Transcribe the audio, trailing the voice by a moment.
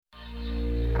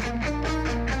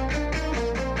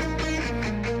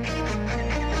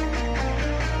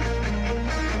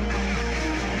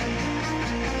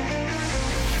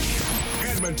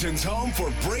Edmonton's home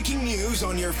for breaking news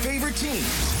on your favorite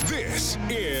teams. This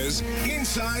is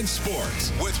Inside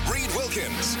Sports with Reed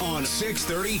Wilkins on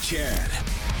 630 CHED.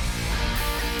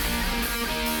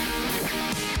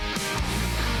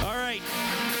 All right,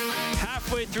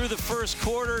 halfway through the first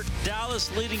quarter,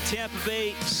 Dallas leading Tampa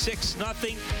Bay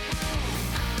 6-0.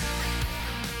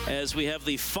 As we have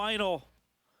the final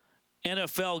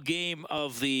NFL game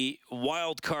of the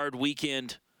wild card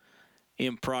weekend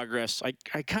in progress.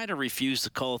 I kind of refuse to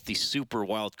call it the Super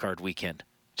Wild Card Weekend,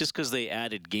 just because they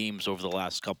added games over the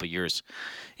last couple of years.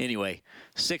 Anyway,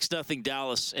 6-0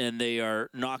 Dallas, and they are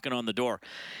knocking on the door.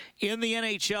 In the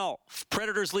NHL,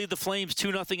 Predators lead the Flames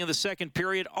 2-0 in the second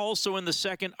period. Also in the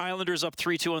second, Islanders up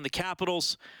 3-2 on the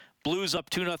Capitals. Blues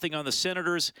up 2-0 on the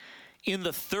Senators. In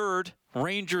the third,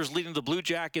 Rangers leading the Blue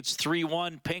Jackets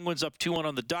 3-1. Penguins up 2-1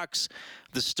 on the Ducks.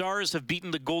 The Stars have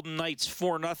beaten the Golden Knights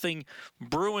 4-0.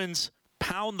 Bruins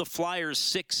pound the Flyers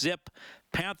 6-0.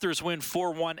 Panthers win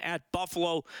 4-1 at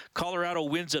Buffalo. Colorado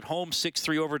wins at home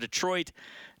 6-3 over Detroit.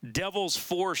 Devils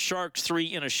 4, Sharks 3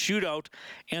 in a shootout.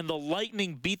 And the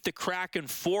Lightning beat the Kraken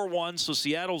 4-1, so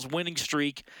Seattle's winning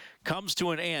streak comes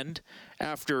to an end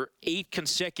after 8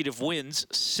 consecutive wins,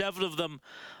 7 of them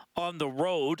on the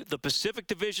road. The Pacific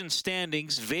Division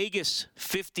standings, Vegas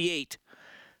 58.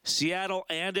 Seattle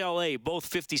and LA both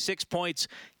 56 points.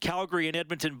 Calgary and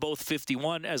Edmonton both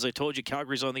 51. As I told you,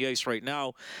 Calgary's on the ice right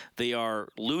now. They are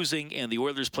losing, and the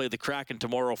Oilers play the Kraken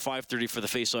tomorrow, 5:30 for the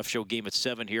face-off show. Game at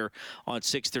 7 here on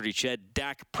 630 CHED.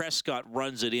 Dak Prescott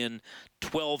runs it in,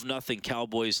 12-0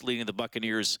 Cowboys leading the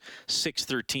Buccaneers,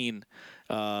 6:13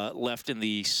 left in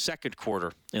the second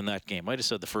quarter in that game. I just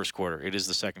said the first quarter. It is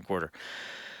the second quarter.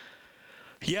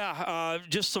 Yeah,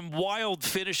 just some wild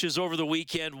finishes over the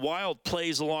weekend, wild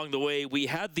plays along the way. We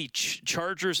had the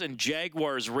Chargers and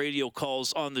Jaguars radio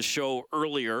calls on the show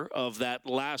earlier of that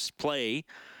last play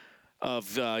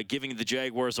of giving the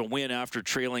Jaguars a win after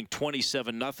trailing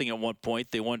 27-0 at one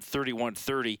point. They won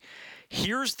 31-30.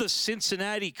 Here's the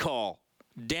Cincinnati call.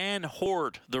 Dan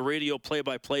Horde, the radio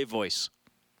play-by-play voice.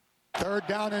 Third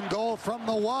down and goal from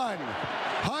the 1.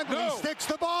 Huntley sticks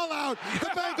the ball out. The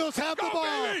Bengals have the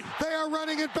ball. Baby. They are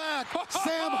running it back.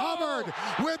 Sam Hubbard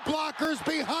with blockers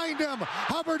behind him.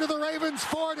 Hubbard to the Ravens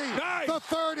 40, the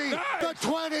 30, the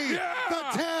 20, the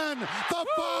 10, the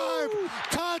 5.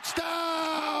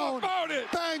 Touchdown!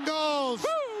 Bengals!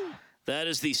 Woo. That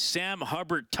is the Sam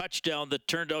Hubbard touchdown that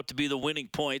turned out to be the winning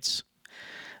points.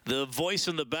 The voice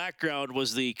in the background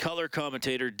was the color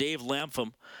commentator, Dave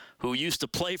Lampham, who used to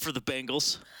play for the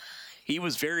Bengals. He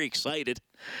was very excited,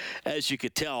 as you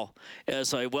could tell,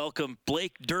 as I welcome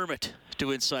Blake Dermott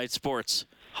to Inside Sports.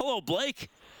 Hello, Blake.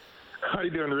 How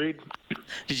you doing, Reed?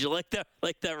 Did you like that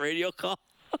radio call?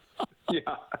 Yeah.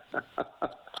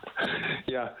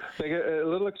 Yeah. A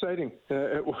little exciting.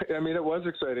 It was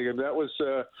exciting. And that was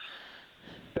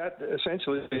that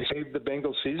essentially saved the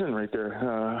Bengals season right there.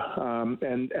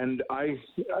 And I,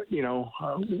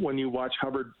 when you watch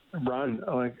Hubbard run,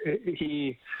 like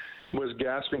he was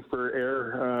gasping for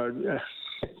air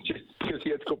because he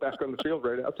had to go back on the field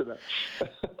right after that.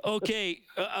 Okay,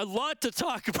 a lot to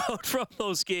talk about from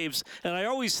those games, and I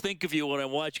always think of you when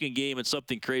I'm watching a game and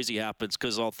something crazy happens,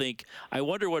 because I'll think, I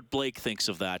wonder what Blake thinks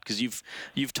of that, because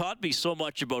you've taught me so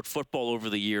much about football over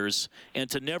the years, and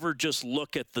to never just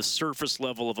look at the surface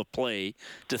level of a play,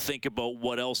 to think about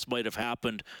what else might have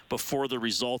happened before the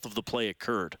result of the play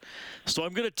occurred. So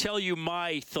I'm going to tell you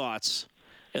my thoughts,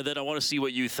 and then I want to see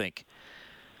what you think.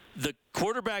 The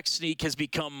quarterback sneak has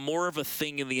become more of a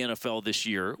thing in the NFL this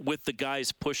year, with the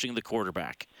guys pushing the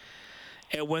quarterback.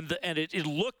 And it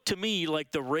looked to me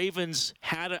like the Ravens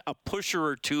had a pusher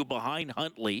or two behind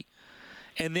Huntley,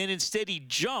 and then instead he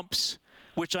jumps,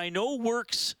 which I know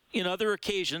works in other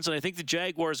occasions, and I think the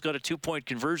Jaguars got a 2-point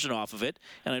conversion off of it,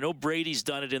 and I know Brady's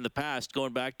done it in the past,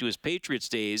 going back to his Patriots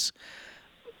days.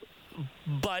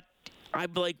 But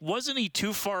I'm like, wasn't he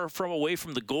too far away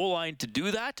from the goal line to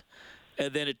do that?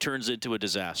 And then it turns into a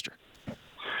disaster.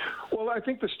 Well, I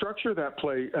think the structure of that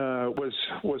play was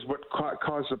what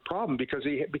caused the problem, because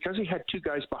he had two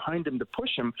guys behind him to push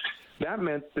him. That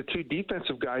meant the two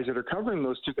defensive guys that are covering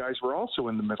those two guys were also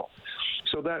in the middle.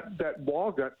 So that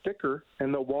wall got thicker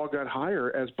and the wall got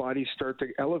higher as bodies start to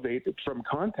elevate from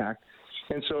contact.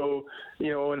 And so,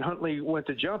 when Huntley went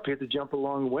to jump, he had to jump a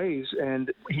long ways, and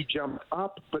he jumped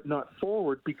up but not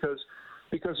forward because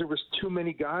there was too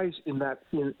many guys in that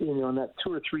 2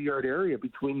 or 3 yard area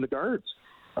between the guards.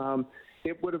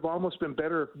 it would have almost been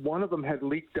better if one of them had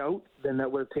leaked out, then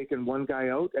that would have taken one guy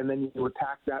out, and then you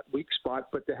attack that weak spot.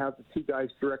 But to have the two guys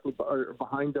directly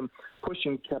behind them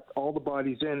pushing kept all the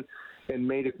bodies in and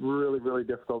made it really, really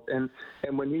difficult. And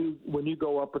when you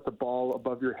go up with the ball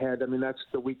above your head, I mean, that's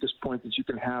the weakest point that you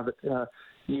can have it.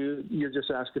 You're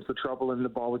just asking for trouble, and the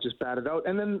ball was just batted out.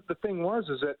 And then the thing is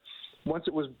that once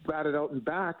it was batted out and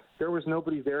back, there was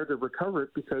nobody there to recover it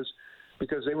because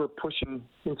they were pushing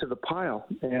into the pile.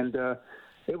 And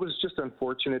it was just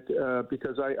unfortunate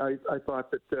because I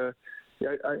thought that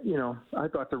I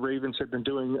thought the Ravens had been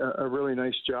doing a really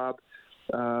nice job,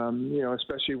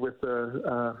 especially with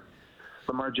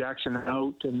Lamar Jackson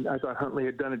out, and I thought Huntley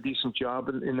had done a decent job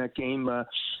in that game.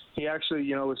 He actually,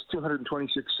 was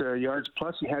 226 yards,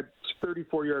 plus he had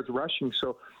 34 yards rushing,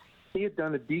 so he had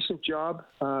done a decent job.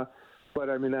 But,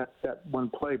 I mean, that one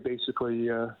play basically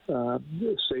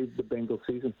saved the Bengals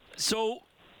season. So,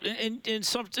 and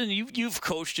something you've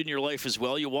coached in your life as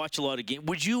well. You watch a lot of games.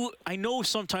 I know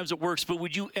sometimes it works, but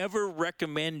would you ever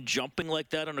recommend jumping like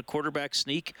that on a quarterback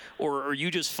sneak? Or are you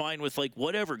just fine with,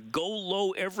 whatever, go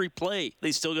low every play?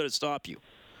 They still got to stop you.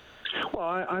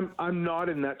 Well, I'm not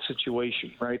in that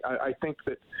situation, right? I think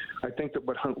that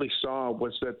what Huntley saw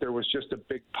was that there was just a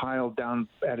big pile down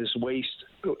at his waist,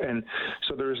 and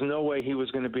so there was no way he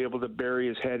was going to be able to bury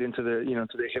his head into the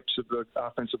to the hips of the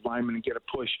offensive lineman and get a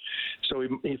push. So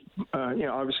he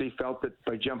obviously felt that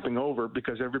by jumping over,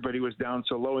 because everybody was down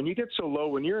so low, and you get so low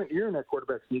when you're in that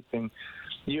quarterback sneak thing.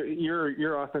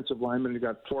 Your offensive lineman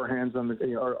got 4 hands on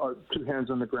the or 2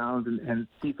 hands on the ground, and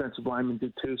defensive linemen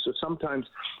do too. So sometimes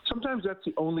that's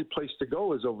the only place to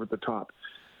go is over the top.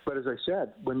 But as I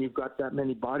said, when you've got that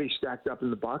many bodies stacked up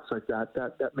in the box like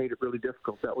that made it really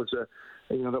difficult. That was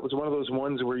that was one of those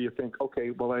ones where you think,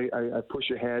 okay, well, I push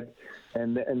ahead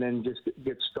and then just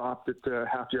get stopped at the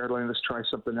half-yard line. Let's try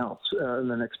something else in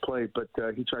the next play. But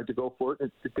he tried to go for it,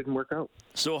 and it didn't work out.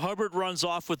 So Hubbard runs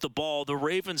off with the ball. The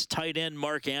Ravens tight end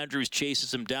Mark Andrews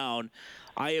chases him down.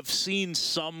 I have seen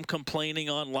some complaining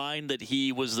online that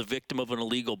he was the victim of an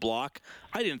illegal block.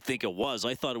 I didn't think it was.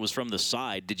 I thought it was from the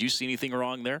side. Did you see anything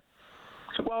wrong there?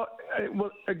 Well,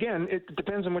 again, it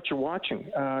depends on what you're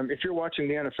watching. If you're watching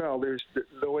the NFL, there's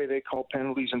the way they call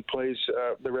penalties and plays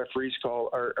the referees call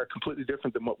are completely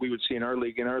different than what we would see in our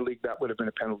league. In our league, that would have been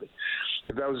a penalty.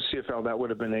 If that was a CFL, that would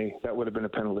have been a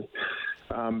penalty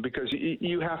because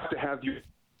you have to have your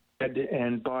head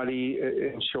and body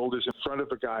and shoulders in front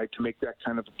of a guy to make that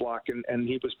kind of a block, and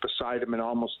he was beside him, and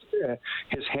almost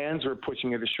his hands were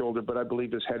pushing at his shoulder, but I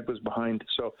believe his head was behind.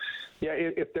 So yeah,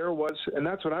 if there was, and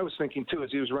that's what I was thinking too, as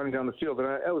he was running down the field, and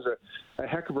that was a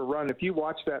heck of a run. If you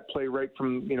watch that play right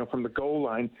from the goal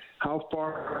line, how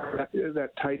far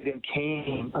that tight end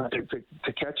came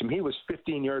to catch him, he was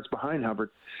 15 yards behind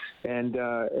Hubbard, and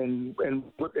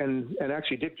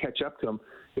actually did catch up to him.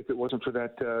 If it wasn't for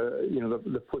that,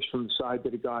 the push from the side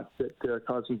that he got that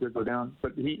caused him to go down.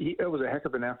 But it was a heck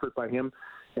of an effort by him.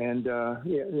 And,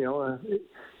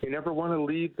 you never want to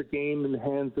leave the game in the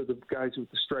hands of the guys with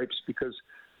the stripes because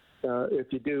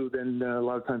if you do, then a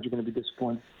lot of times you're going to be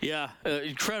disappointed. Yeah,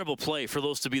 incredible play for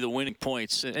those to be the winning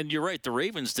points. And you're right, the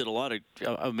Ravens did a lot of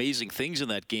amazing things in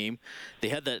that game. They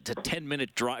had that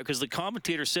 10-minute drive because the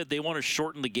commentator said they want to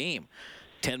shorten the game.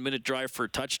 10-minute drive for a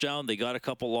touchdown. They got a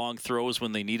couple long throws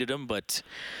when they needed them, but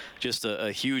just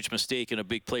a huge mistake and a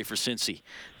big play for Cincy.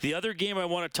 The other game I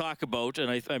want to talk about,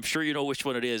 and I'm sure you know which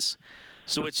one it is.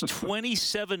 So it's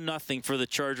 27-0 for the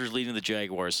Chargers leading the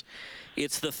Jaguars.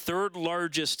 It's the third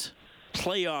largest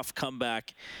playoff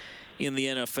comeback in the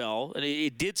NFL. And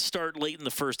it did start late in the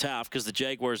first half because the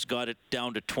Jaguars got it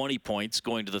down to 20 points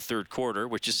going to the third quarter,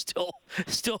 which is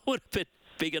still would have been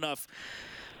big enough.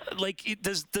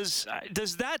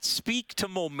 Does that speak to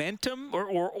momentum,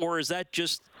 or is that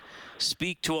just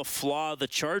speak to a flaw the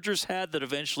Chargers had that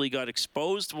eventually got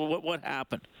exposed? What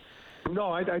happened?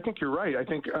 No, I think you're right. I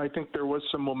think there was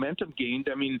some momentum gained.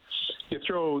 I mean, you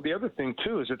throw the other thing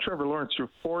too is that Trevor Lawrence threw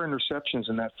 4 interceptions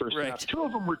in that first half. 2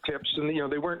 of them were tips, and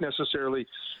they weren't necessarily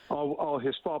all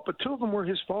his fault, but 2 of them were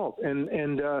his fault.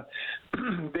 And you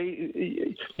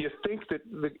think that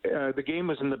the game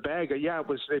was in the bag. Yeah, it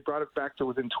was. They brought it back to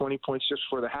within 20 points just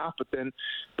before the half, but then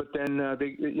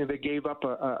they gave up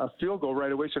a field goal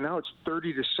right away. So now it's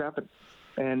 30-7.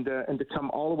 And to come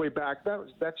all the way back,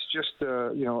 that's just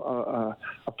a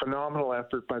phenomenal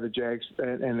effort by the Jags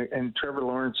and Trevor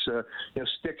Lawrence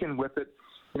sticking with it,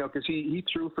 because he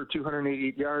threw for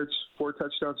 288 yards, 4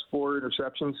 touchdowns, 4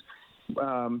 interceptions.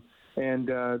 and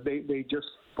they just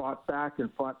fought back,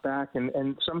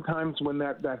 and sometimes when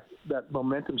that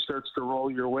momentum starts to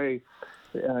roll your way,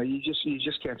 you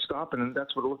just can't stop it, and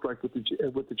that's what it looked like with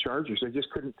the Chargers.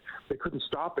 They couldn't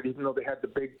stop it, even though they had the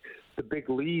big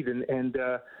lead, and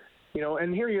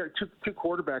and here you are, two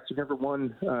quarterbacks who never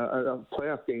won a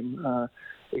playoff game,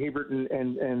 Hebert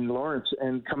and Lawrence,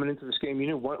 and coming into this game, you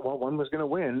knew one was going to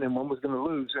win and one was going to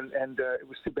lose, and it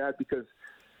was too bad because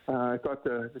I thought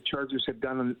the Chargers had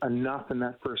done enough in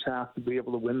that first half to be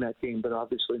able to win that game, but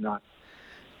obviously not.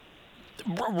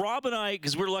 Rob and I,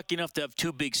 because we're lucky enough to have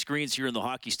two big screens here in the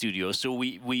hockey studio, so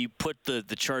we put the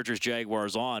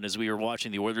Chargers-Jaguars on as we were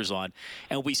watching the Oilers on,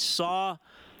 and we saw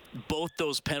both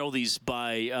those penalties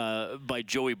by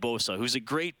Joey Bosa, who's a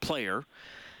great player.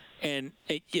 And,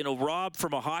 Rob,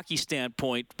 from a hockey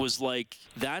standpoint, was like,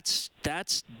 that's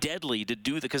deadly to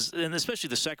do that. And especially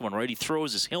the second one, right? He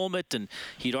throws his helmet, and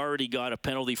he'd already got a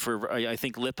penalty for, I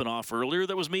think, lipping off earlier.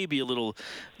 That was maybe a little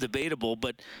debatable.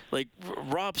 But, like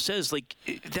Rob says, like,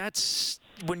 that's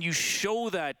when you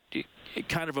show that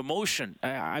kind of emotion,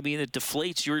 I mean, it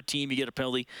deflates your team. You get a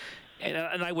penalty.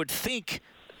 And I would think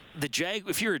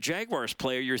if you're a Jaguars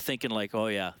player, you're thinking like, oh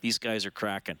yeah, these guys are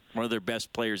cracking. One of their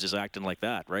best players is acting like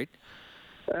that, right?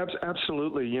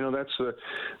 Absolutely. That's the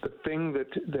thing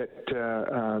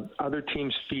that other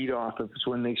teams feed off of is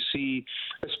when they see,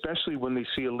 especially when they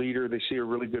see a leader, they see a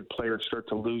really good player start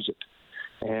to lose it.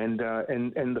 And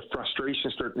the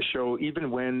frustration starting to show, even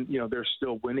when they're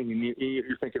still winning, and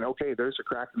you're thinking, okay, there's a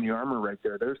crack in the armor right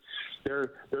there.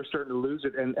 They're starting to lose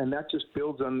it, and that just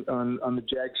builds on the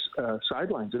Jags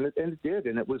sidelines, and it did,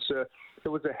 and it was a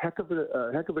heck of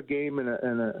a game and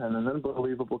an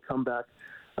unbelievable comeback.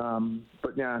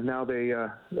 But yeah, now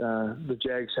the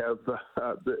Jags have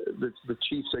the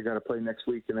Chiefs they got to play next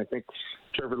week, and I think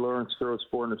Trevor Lawrence throws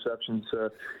 4 interceptions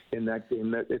in that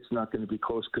game. That it's not going to be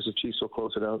close because the Chiefs will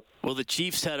close it out. Well, the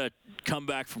Chiefs had a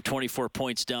comeback from 24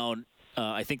 points down.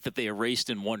 I think that they erased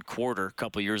in one quarter a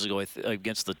couple of years ago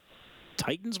against the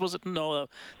Titans, was it? No,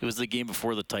 it was the game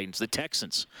before the Titans. The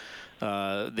Texans,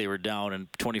 they were down in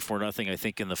 24-0, I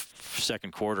think, in the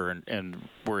second quarter, and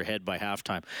were ahead by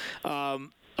halftime.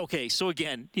 Okay, so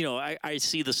again, I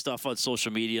see the stuff on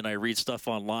social media and I read stuff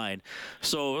online.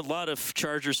 So a lot of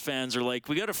Chargers fans are like,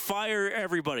 we got to fire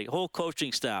everybody, whole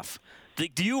coaching staff.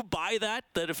 Do you buy that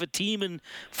if a team in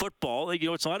football,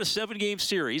 it's not a 7-game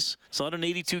series, it's not an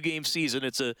 82-game season,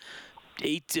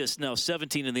 it's now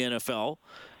 17 in the NFL,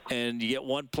 and you get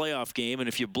one playoff game, and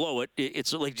if you blow it,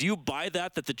 it's like, do you buy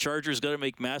that the Chargers got to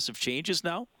make massive changes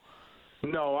now?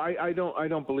 No, I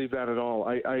don't believe that at all.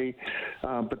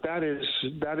 But that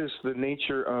is the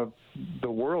nature of the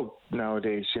world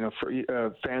nowadays.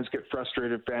 Fans get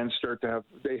frustrated. Fans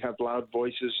they have loud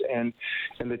voices, and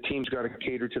the team's got to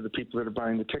cater to the people that are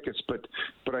buying the tickets.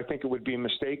 But I think it would be a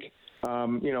mistake.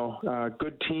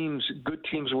 Good teams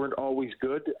weren't always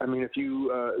good. I mean, if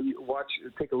you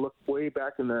take a look way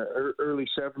back in the early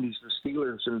 '70s, the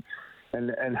Steelers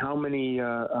and how many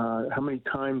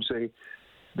times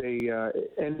they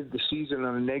ended the season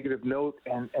on a negative note,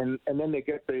 and then they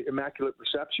get the immaculate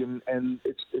reception, and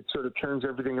it sort of turns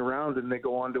everything around, and they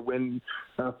go on to win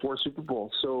 4 Super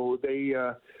Bowls. So they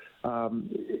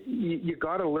you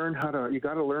got to learn how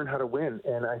to win,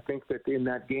 and I think that in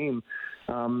that game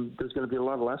there's going to be a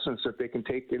lot of lessons that they can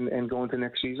take and go into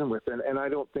next season with, and I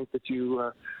don't think that you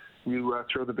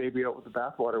throw the baby out with the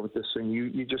bathwater with this thing.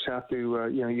 You just have to,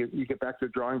 you get back to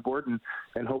the drawing board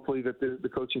and hopefully that the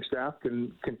coaching staff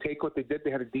can take what they did.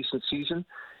 They had a decent season,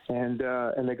 and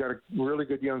they got a really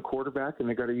good young quarterback, and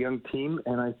they got a young team,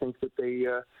 and I think that they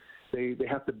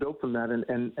have to build from that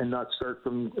and not start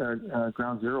from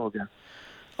ground zero again.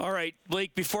 All right,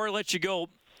 Blake, before I let you go,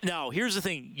 now here's the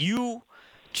thing. You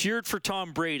cheered for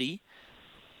Tom Brady.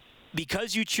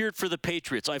 Because you cheered for the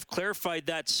Patriots, I've clarified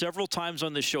that several times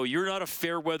on the show. You're not a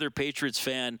fair-weather Patriots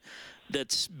fan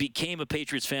that became a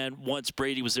Patriots fan once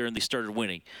Brady was there and they started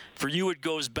winning. For you, it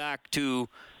goes back to,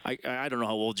 I don't know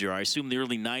how old you are. I assume the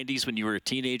early 90s when you were a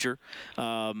teenager.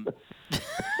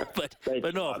 But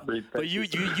no, but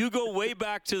you go way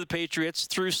back to the Patriots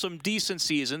through some decent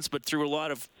seasons, but through a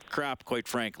lot of crap, quite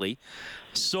frankly.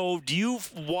 So do you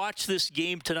watch this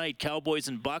game tonight, Cowboys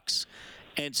and Bucks,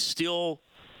 and still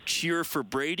cheer for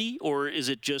Brady, or is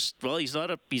it just, well, he's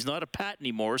not a Pat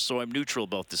anymore, so I'm neutral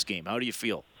about this game? How do you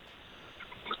feel?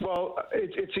 Well,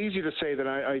 it's easy to say that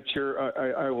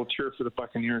I will cheer for the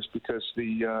Buccaneers because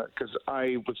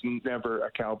I was never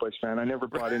a Cowboys fan. I never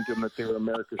bought into them that they were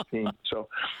America's team. So,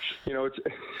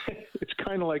 it's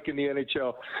kind of like in the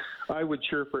NHL. I would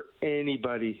cheer for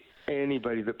anybody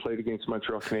that played against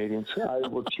Montreal Canadiens. I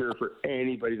will cheer for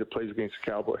anybody that plays against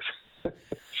the Cowboys.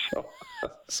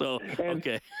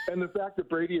 Okay. And the fact that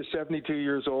Brady is 72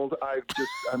 years old,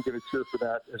 I'm going to cheer for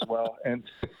that as well. And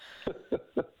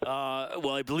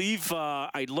well, I believe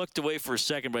I looked away for a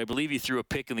second, but I believe he threw a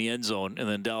pick in the end zone, and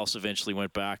then Dallas eventually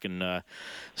went back and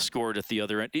scored at the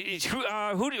other end.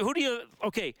 Who do you?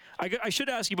 Okay, I should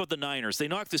ask you about the Niners. They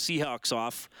knocked the Seahawks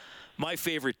off, my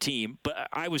favorite team, but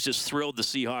I was just thrilled the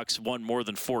Seahawks won more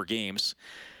than 4 games.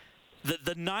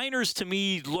 The Niners, to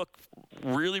me, look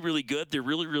really, really good. They're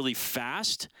really, really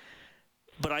fast.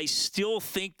 But I still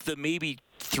think the maybe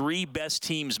 3 best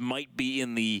teams might be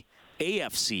in the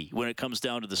AFC when it comes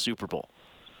down to the Super Bowl.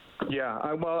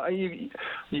 Yeah,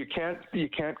 you can't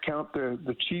count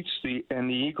the Chiefs and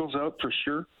the Eagles out for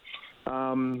sure. But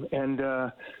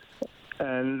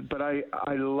I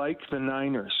like the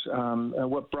Niners.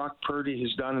 And what Brock Purdy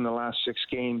has done in the last 6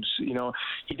 games, he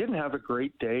didn't have a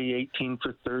great day, 18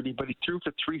 for 30, but he threw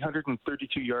for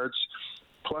 332 yards.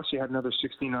 Plus, he had another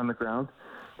 16 on the ground,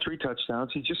 3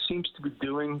 touchdowns. He just seems to be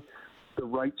doing the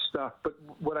right stuff. But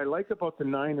what I like about the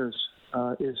Niners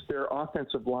is their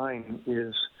offensive line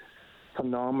is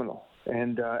phenomenal.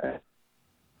 And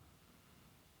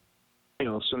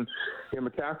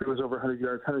McCaffrey was over 100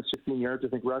 yards, 116 yards, I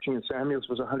think, rushing, and Samuels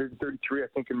was 133, I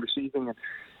think, in receiving.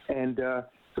 And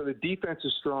so the defense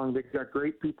is strong. They've got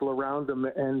great people around them,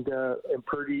 and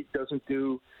Purdy doesn't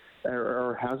do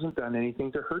or hasn't done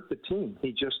anything to hurt the team.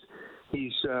 He's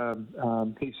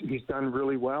done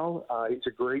really well. He's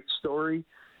a great story.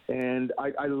 And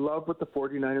I love what the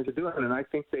 49ers are doing. And I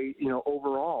think they,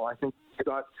 overall, I think they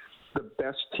got the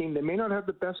best team. They may not have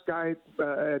the best guy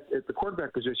at the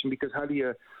quarterback position, because how do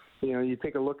you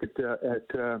take a look at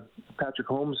Patrick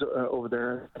Holmes over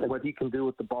there, and what he can do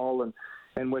with the ball,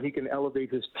 and what he can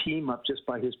elevate his team up just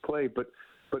by his play. But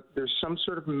there's some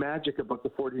sort of magic about the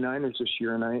 49ers this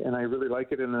year, and I really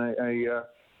like it, and I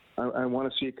want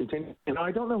to see it continue. And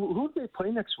I don't know who they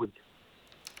play next week.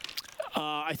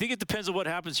 I think it depends on what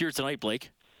happens here tonight,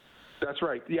 Blake. That's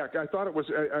right. Yeah, I thought it was.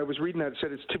 I was reading that. It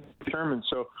said it's to be determined.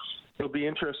 So it'll be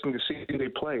interesting to see who they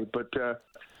play. But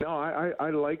no, I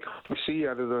like what we see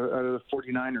out of the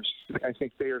 49ers. I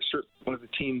think they are certainly one of the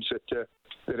teams that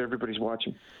everybody's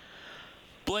watching.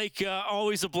 Blake,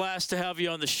 always a blast to have you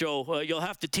on the show. You'll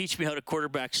have to teach me how to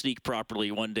quarterback sneak properly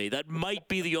one day. That might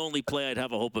be the only play I'd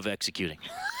have a hope of executing.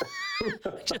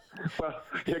 Well,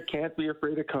 you can't be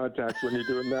afraid of contact when you're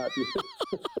doing that.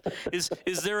 Is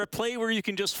there a play where you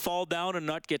can just fall down and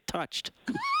not get touched?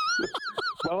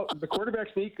 Well, the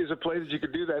quarterback sneak is a play that you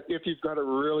could do that if you've got a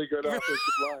really good offensive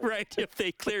line. Right, if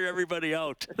they clear everybody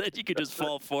out, then you can just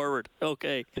fall forward.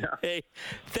 Okay. Yeah. Hey,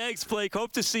 thanks, Blake.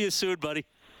 Hope to see you soon, buddy.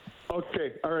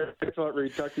 Okay. All right. Thanks a lot,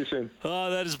 Reed. Talk to you soon.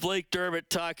 That is Blake Dermott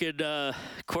talking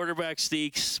quarterback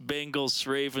sneaks, Bengals,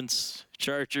 Ravens,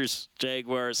 Chargers,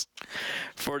 Jaguars,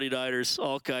 49ers,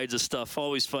 all kinds of stuff.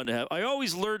 Always fun to have. I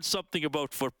always learn something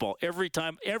about football every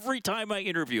time I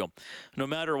interview them, no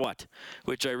matter what,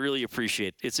 which I really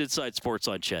appreciate. It's Inside Sports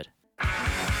on Ched.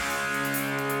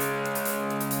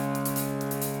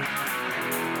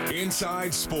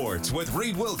 Inside Sports with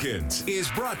Reed Wilkins is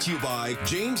brought to you by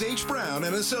James H. Brown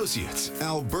and Associates,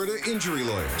 Alberta Injury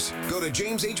Lawyers. Go to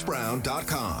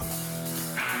jameshbrown.com.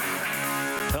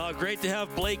 Great to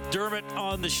have Blake Dermott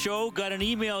on the show. Got an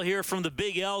email here from the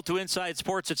Big L to Inside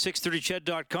Sports at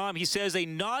 630ched.com. He says, a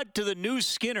nod to the new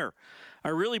Skinner. I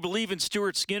really believe in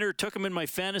Stuart Skinner. Took him in my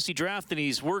fantasy draft, and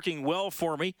he's working well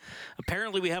for me.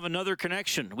 Apparently, we have another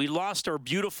connection. We lost our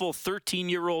beautiful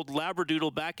 13-year-old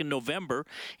Labradoodle back in November,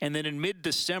 and then in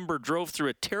mid-December drove through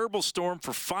a terrible storm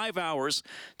for 5 hours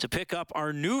to pick up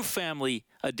our new family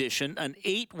addition, an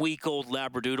 8-week-old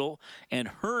Labradoodle, and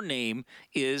her name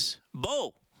is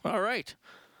Bo. All right.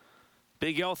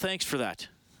 Big L, thanks for that.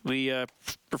 We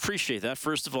appreciate that.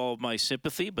 First of all, my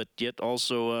sympathy, but yet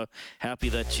also happy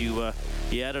that you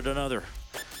added another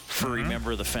furry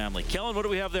member of the family. Kellen, what do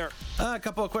we have there? A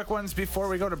couple of quick ones before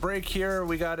we go to break here.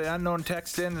 We got an unknown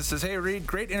text in that says, hey, Reed,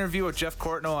 great interview with Jeff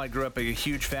Courtnall. I grew up a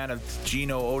huge fan of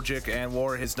Gino Ojic and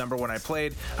wore his number when I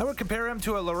played. I would compare him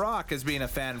to a Larocque as being a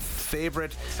fan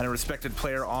favorite and a respected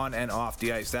player on and off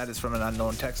the ice. That is from an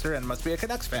unknown texter and must be a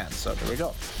Canucks fan. So there we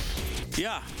go.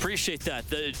 Yeah, appreciate that.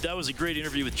 That was a great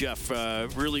interview with Jeff.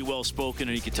 Really well spoken,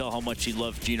 and you could tell how much he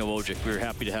loved Gino Ojic. We were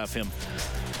happy to have him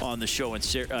on the show and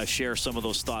share some of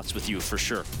those thoughts with you for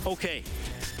sure. Okay.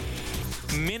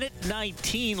 Minute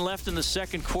 19 left in the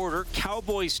second quarter.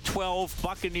 Cowboys 12,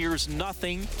 Buccaneers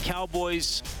nothing.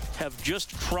 Cowboys have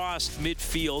just crossed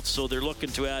midfield, so they're looking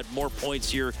to add more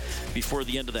points here before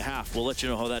the end of the half. We'll let you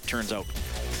know how that turns out.